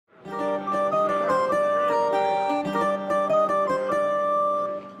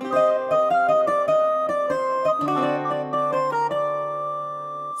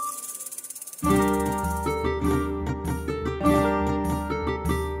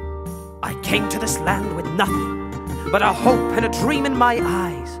came to this land with nothing but a hope and a dream in my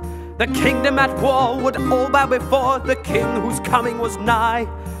eyes. The kingdom at war would all bow before the king whose coming was nigh.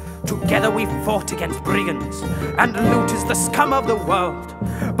 Together we fought against brigands and looters, the scum of the world.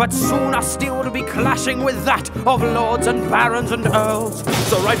 But soon our steel would be clashing with that of lords and barons and earls.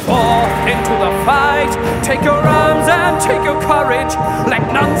 So ride forth into the fight, take your arms and take your courage.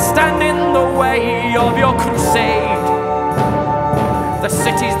 Let none stand in the way of your crusade. The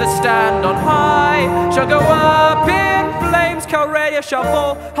cities that stand on high shall go up in flames. Calradia shall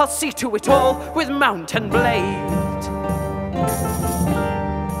fall, I'll see to it all with mount and blade.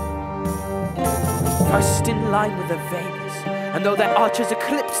 First in line with the Vaegirs, and though their archers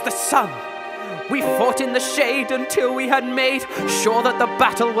eclipsed the sun, we fought in the shade until we had made sure that the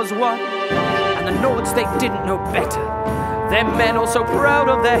battle was won. And the Nords, they didn't know better, their men all so proud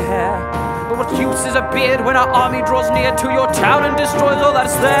of their hair. But what use is a beard when our army draws near to your town and destroys all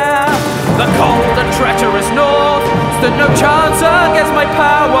that's there? The cold and treacherous North stood no chance against my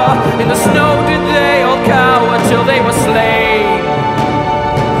power. In the snow did they all cower till they were slain.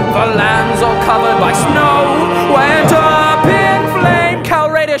 The lands all covered by snow went up in flame.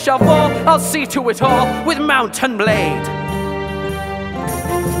 Calradia shall fall, I'll see to it all with mount and blade.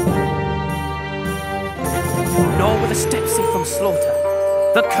 Nor were the steps safe from slaughter.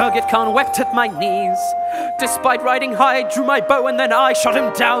 The Kurgit Khan wept at my knees. Despite riding high, I drew my bow and then I shot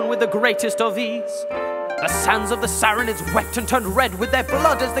him down with the greatest of ease. The sands of the Saronids wept and turned red with their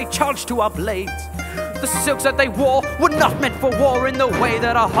blood as they charged to our blades. The silks that they wore were not meant for war in the way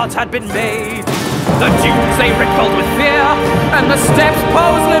that our hearts had been made. The dunes they rippled with fear, and the steppes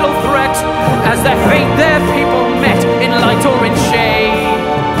posed little threat. As their fate their people met in light or in shade.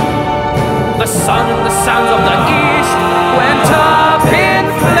 The sun and the sounds of the east went up in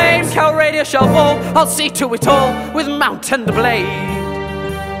flames. Calradia shall fall, I'll see to it all with mount and blade.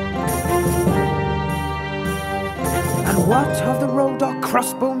 And what of the road-dog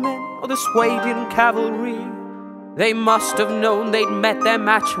crossbowmen or the Swadian cavalry? They must have known they'd met their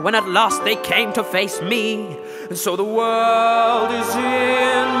match when at last they came to face me. And so the world is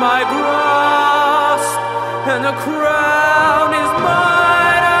in my grasp, and the crown is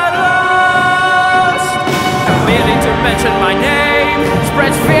mine at last. And merely to mention my name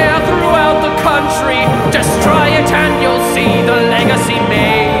spreads fear throughout the country. Just try it and you'll see the legacy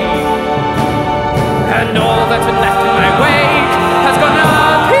made. And all that's been left in my wake has gone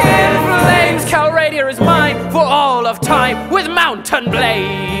up in flames. Calradia is mine for all of time with mount and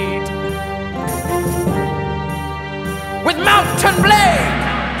blade. With mount and blade.